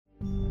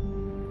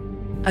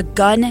a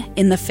gun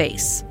in the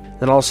face.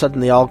 Then all of a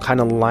sudden, they all kind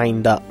of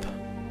lined up.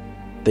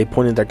 They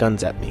pointed their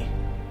guns at me.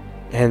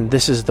 And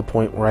this is the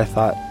point where I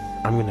thought,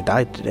 I'm going to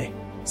die today.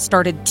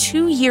 Started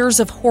 2 years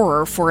of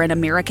horror for an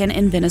American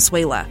in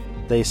Venezuela.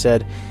 They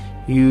said,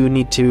 you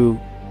need to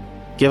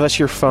give us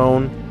your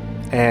phone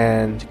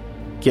and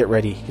get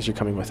ready because you're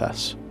coming with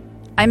us.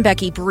 I'm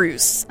Becky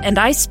Bruce, and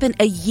I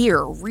spent a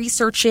year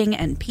researching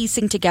and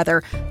piecing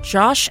together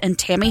Josh and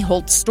Tammy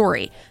Holt's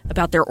story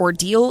about their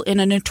ordeal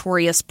in a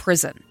notorious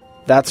prison.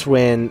 That's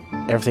when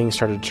everything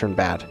started to turn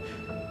bad.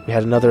 We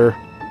had another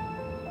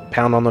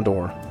pound on the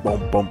door.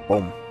 Boom, boom,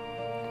 boom.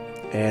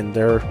 And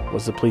there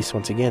was the police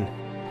once again.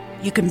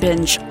 You can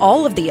binge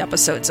all of the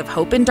episodes of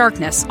Hope in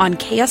Darkness on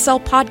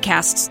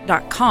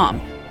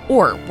KSLpodcasts.com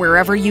or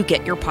wherever you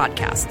get your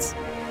podcasts.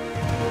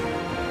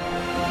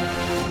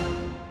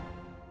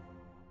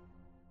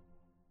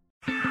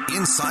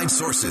 Inside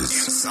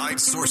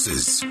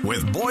Sources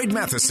with Boyd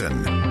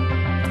Matheson.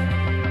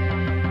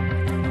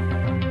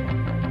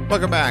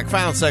 Welcome back.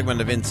 Final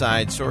segment of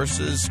Inside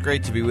Sources.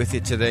 Great to be with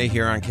you today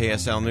here on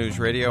KSL News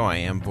Radio. I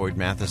am Boyd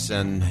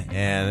Matheson.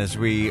 And as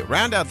we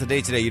round out the day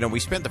today, we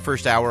spent the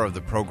first hour of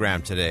the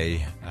program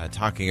today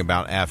talking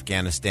about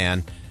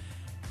Afghanistan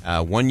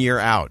 1 year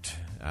out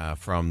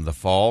from the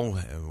fall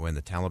when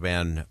the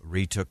Taliban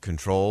retook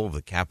control of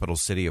the capital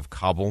city of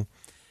Kabul.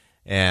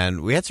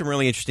 And we had some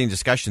really interesting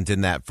discussions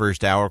in that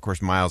first hour. Of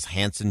course, Miles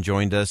Hansen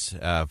joined us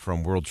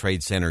from World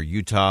Trade Center,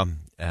 Utah.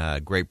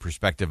 Great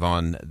perspective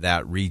on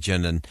that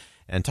region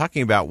and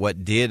talking about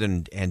what did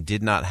and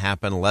did not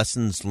happen,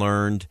 lessons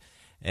learned,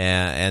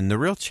 and the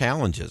real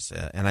challenges.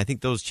 And I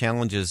think those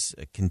challenges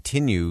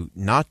continue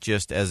not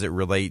just as it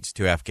relates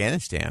to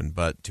Afghanistan,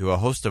 but to a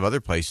host of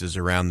other places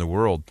around the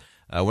world.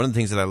 One of the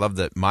things that I love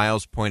that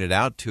Miles pointed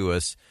out to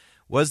us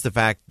was the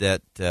fact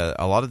that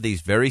a lot of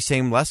these very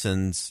same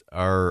lessons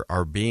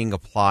are being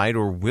applied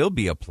or will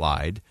be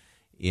applied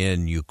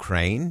in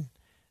Ukraine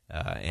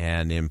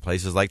and in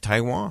places like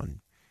Taiwan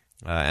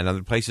and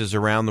other places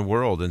around the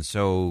world. And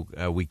so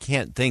we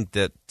can't think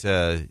that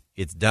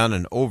it's done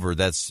and over.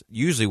 That's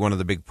usually one of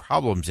the big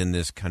problems in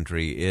this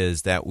country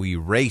is that we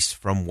race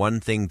from one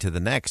thing to the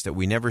next, that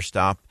we never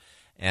stop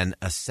and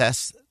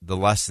assess the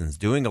lessons.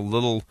 Doing a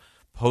little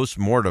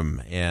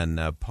post-mortem and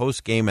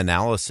post-game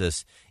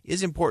analysis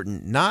is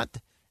important, not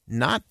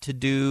to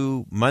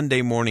do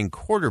Monday morning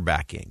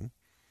quarterbacking,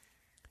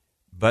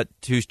 but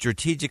to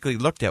strategically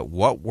look at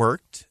what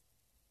worked,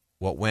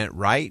 what went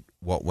right,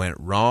 what went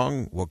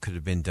wrong, what could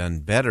have been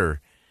done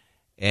better.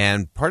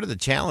 And part of the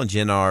challenge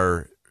in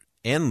our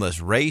endless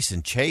race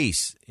and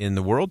chase in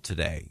the world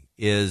today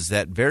is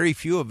that very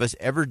few of us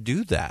ever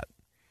do that.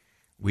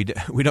 We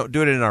don't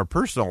do it in our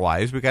personal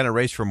lives. We kind of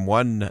race from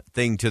one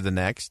thing to the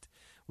next.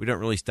 We don't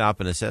really stop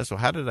and assess, well,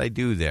 how did I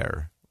do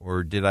there?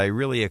 Or did I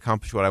really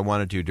accomplish what I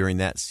wanted to during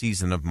that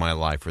season of my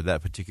life or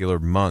that particular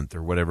month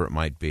or whatever it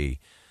might be?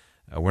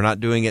 We're not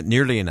doing it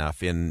nearly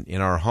enough in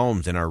our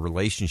homes, in our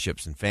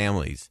relationships and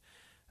families.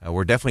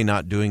 We're definitely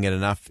not doing it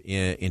enough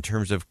in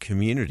terms of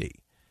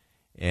community.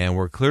 And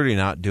we're clearly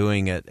not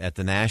doing it at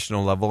the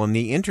national level and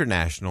the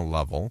international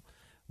level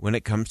when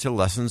it comes to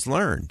lessons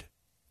learned.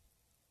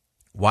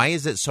 Why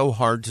is it so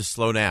hard to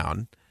slow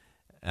down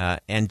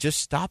and just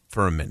stop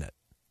for a minute?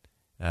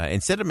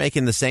 Instead of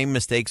making the same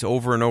mistakes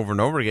over and over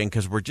and over again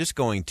because we're just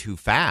going too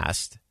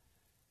fast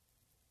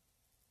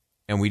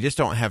and we just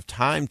don't have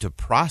time to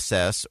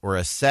process or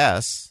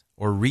assess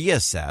or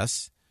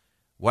reassess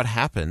what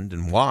happened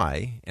and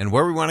why and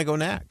where we want to go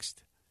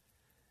next.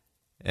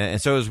 And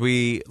so as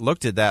we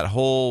looked at that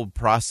whole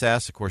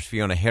process, of course,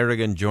 Fiona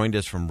Harrigan joined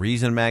us from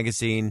Reason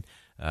Magazine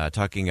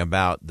talking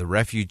about the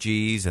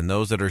refugees and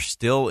those that are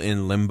still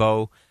in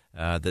limbo,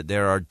 that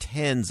there are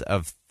tens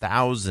of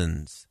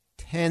thousands,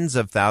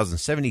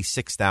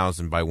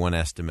 76,000 by one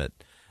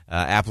estimate,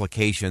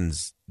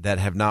 applications that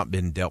have not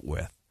been dealt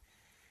with.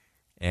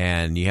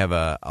 And you have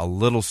a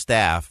little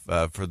staff.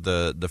 For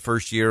the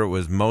first year, it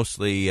was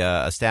mostly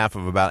a staff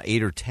of about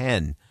 8 or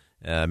 10.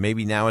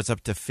 Maybe now it's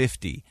up to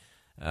 50.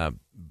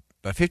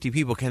 But 50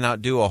 people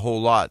cannot do a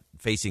whole lot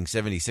facing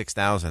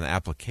 76,000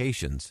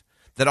 applications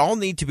that all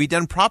need to be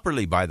done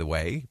properly, by the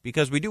way,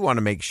 because we do want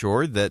to make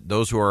sure that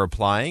those who are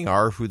applying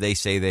are who they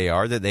say they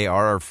are, that they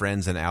are our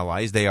friends and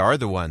allies. They are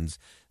the ones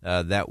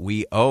that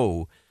we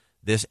owe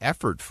this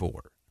effort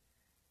for.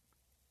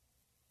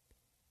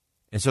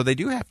 And so they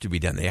do have to be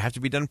done. They have to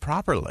be done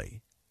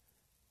properly.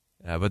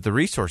 But the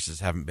resources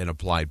haven't been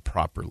applied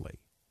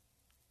properly.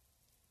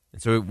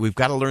 And so we've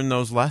got to learn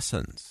those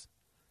lessons.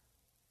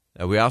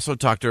 We also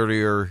talked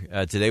earlier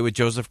today with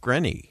Joseph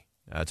Grenny,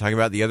 talking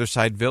about the Other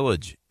Side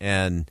Village.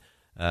 And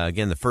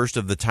again, the first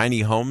of the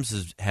tiny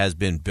homes has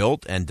been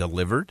built and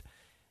delivered.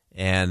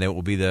 And it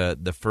will be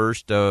the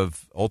first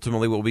of,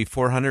 ultimately, will be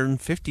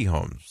 450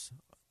 homes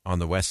on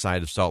the west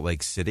side of Salt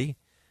Lake City.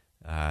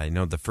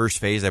 The first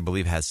phase, I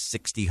believe, has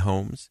 60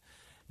 homes.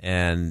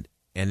 And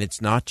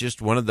it's not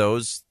just one of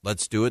those,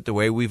 let's do it the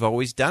way we've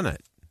always done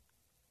it.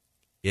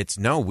 It's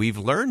no, we've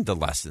learned the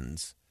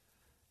lessons.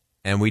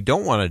 And we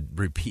don't want to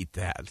repeat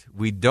that.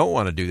 We don't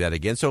want to do that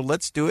again. So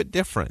let's do it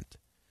different.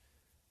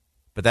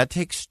 But that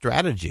takes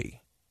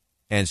strategy,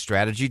 and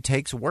strategy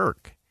takes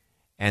work,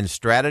 and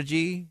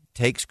strategy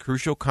takes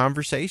crucial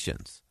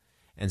conversations.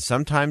 And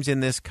sometimes in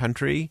this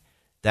country,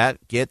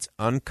 that gets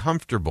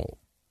uncomfortable.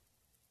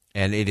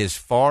 And it is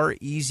far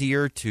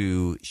easier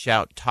to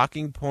shout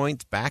talking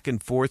points back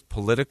and forth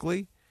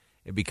politically.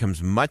 It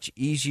becomes much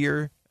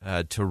easier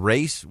to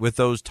race with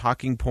those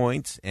talking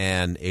points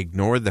and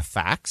ignore the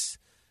facts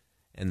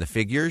and the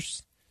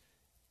figures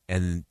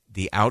and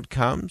the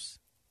outcomes.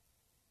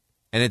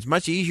 And it's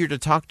much easier to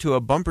talk to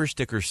a bumper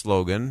sticker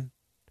slogan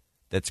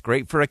that's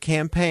great for a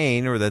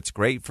campaign or that's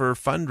great for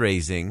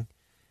fundraising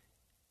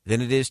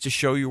than it is to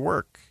show your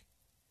work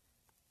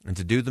and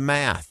to do the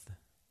math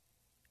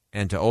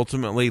and to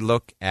ultimately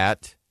look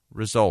at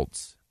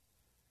results.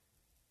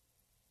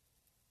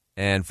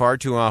 And far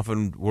too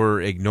often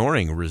we're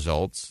ignoring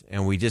results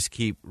and we just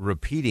keep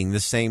repeating the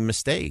same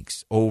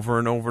mistakes over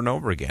and over and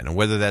over again. And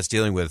whether that's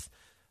dealing with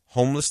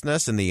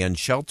homelessness and the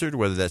unsheltered,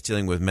 whether that's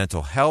dealing with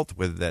mental health,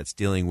 whether that's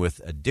dealing with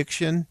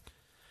addiction,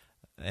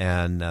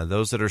 and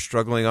those that are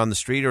struggling on the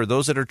street, or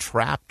those that are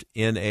trapped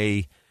in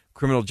a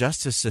criminal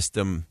justice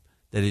system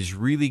that is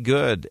really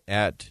good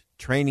at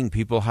training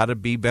people how to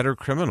be better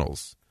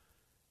criminals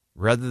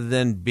rather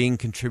than being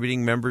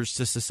contributing members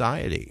to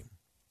society.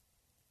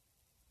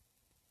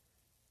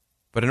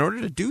 But in order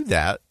to do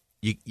that,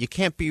 you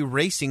can't be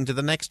racing to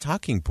the next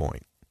talking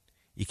point.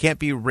 You can't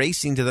be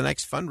racing to the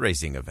next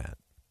fundraising event.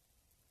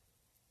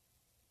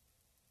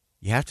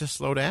 You have to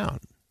slow down.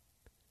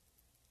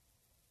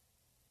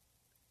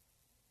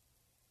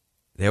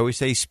 They always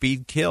say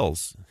speed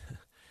kills.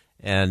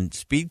 And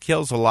speed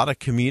kills a lot of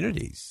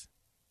communities.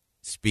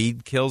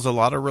 Speed kills a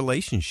lot of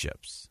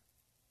relationships.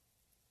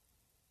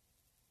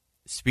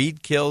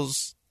 Speed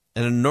kills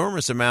an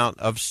enormous amount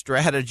of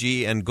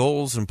strategy and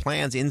goals and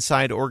plans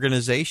inside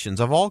organizations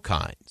of all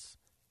kinds.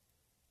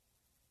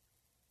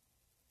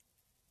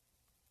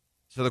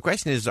 So the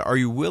question is, are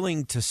you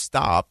willing to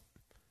stop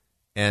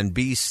and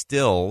be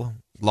still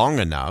long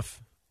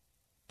enough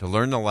to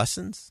learn the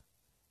lessons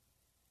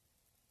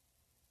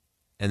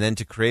and then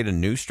to create a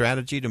new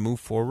strategy to move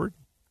forward?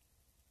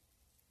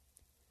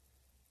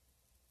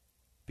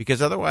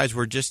 Because otherwise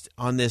we're just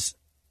on this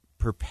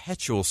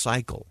perpetual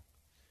cycle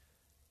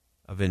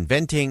of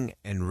inventing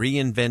and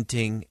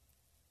reinventing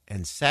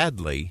and,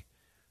 sadly,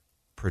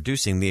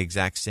 producing the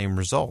exact same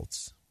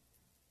results.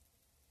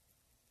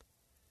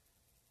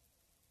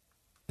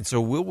 And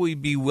so will we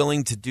be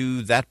willing to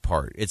do that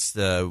part?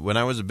 When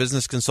I was a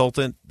business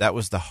consultant, that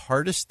was the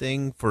hardest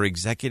thing for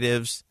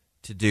executives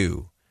to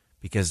do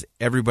because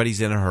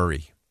everybody's in a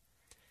hurry.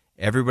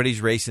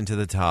 Everybody's racing to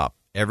the top.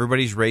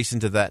 Everybody's racing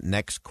to that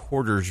next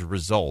quarter's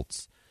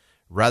results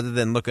rather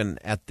than looking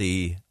at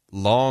the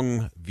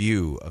long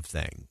view of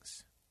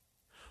things.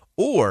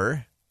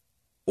 Or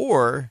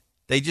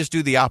they just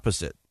do the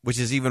opposite, which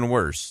is even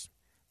worse.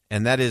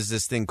 And that is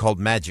this thing called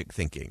magic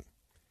thinking.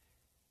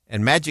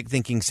 And magic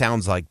thinking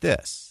sounds like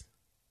this.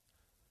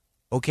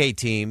 Okay,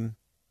 team,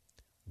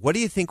 what do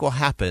you think will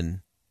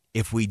happen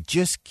if we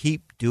just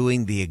keep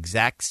doing the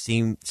exact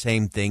same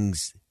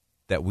things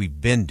that we've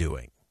been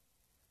doing,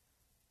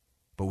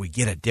 but we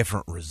get a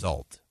different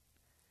result?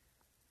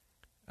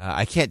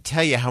 I can't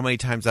tell you how many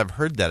times I've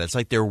heard that. It's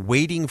like they're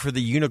waiting for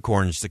the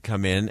unicorns to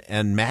come in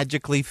and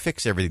magically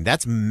fix everything.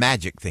 That's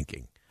magic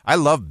thinking. I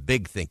love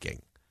big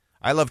thinking.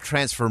 I love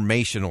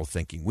transformational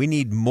thinking. We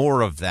need more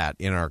of that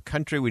in our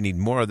country. We need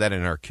more of that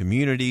in our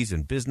communities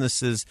and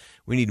businesses.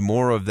 We need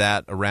more of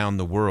that around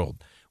the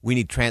world. We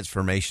need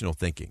transformational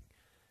thinking.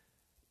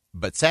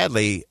 But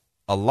sadly,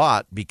 a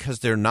lot, because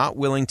they're not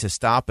willing to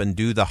stop and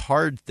do the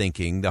hard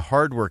thinking, the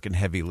hard work and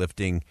heavy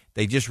lifting,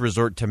 they just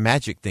resort to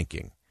magic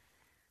thinking.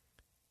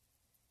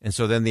 And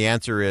so then the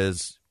answer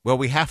is, well,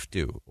 we have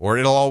to, or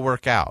it'll all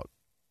work out,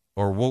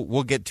 or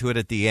we'll get to it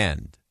at the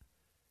end.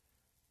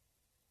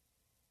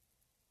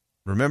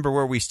 Remember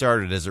where we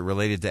started as it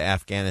related to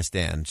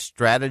Afghanistan.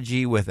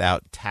 Strategy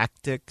without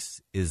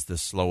tactics is the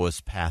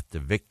slowest path to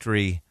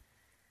victory.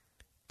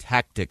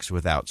 Tactics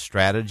without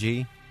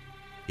strategy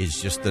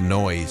is just the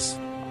noise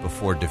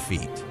before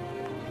defeat.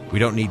 We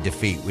don't need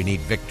defeat. We need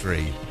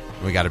victory.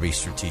 And we got to be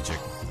strategic.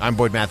 I'm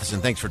Boyd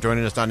Matheson. Thanks for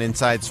joining us on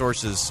Inside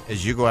Sources.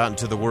 As you go out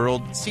into the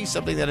world, see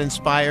something that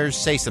inspires,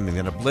 say something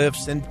that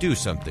uplifts, and do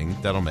something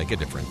that'll make a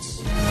difference.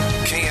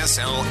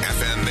 KSL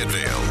FM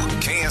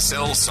Midvale,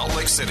 KSL Salt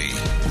Lake City.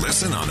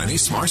 Listen on any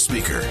smart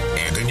speaker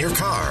and in your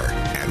car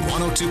at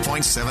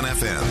 102.7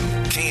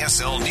 FM.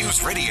 KSL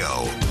News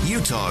Radio,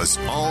 Utah's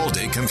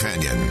all-day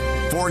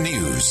companion for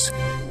news.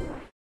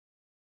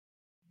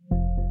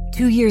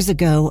 2 years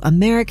ago,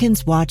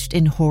 Americans watched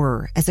in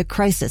horror as a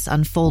crisis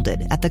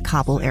unfolded at the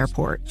Kabul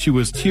airport. She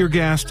was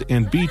tear-gassed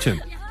and beaten.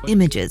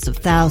 Images of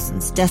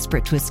thousands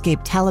desperate to escape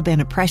Taliban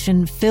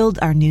oppression filled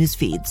our news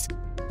feeds.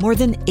 More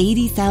than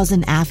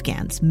 80,000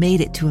 Afghans made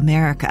it to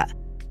America.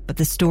 But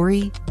the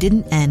story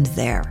didn't end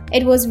there.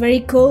 It was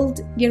very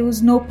cold. There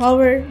was no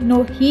power,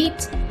 no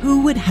heat.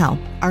 Who would help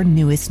our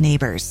newest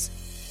neighbors?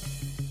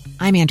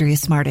 I'm Andrea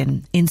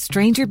Smartin. In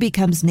Stranger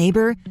Becomes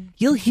Neighbor,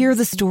 you'll hear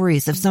the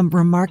stories of some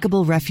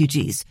remarkable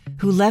refugees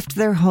who left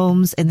their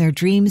homes and their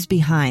dreams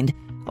behind,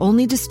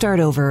 only to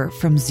start over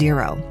from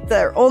zero.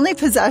 Their only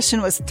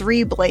possession was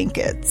 3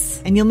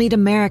 blankets. And you'll meet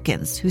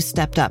Americans who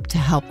stepped up to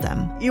help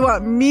them. You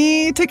want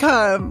me to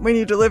come when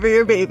you deliver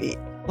your baby.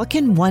 What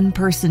can one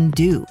person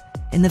do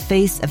in the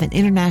face of an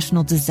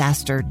international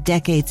disaster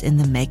decades in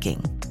the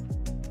making?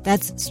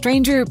 That's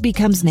Stranger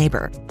Becomes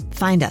Neighbor.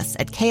 Find us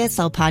at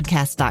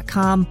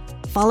kslpodcast.com.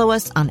 Follow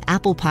us on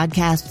Apple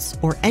Podcasts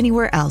or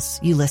anywhere else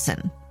you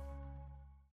listen.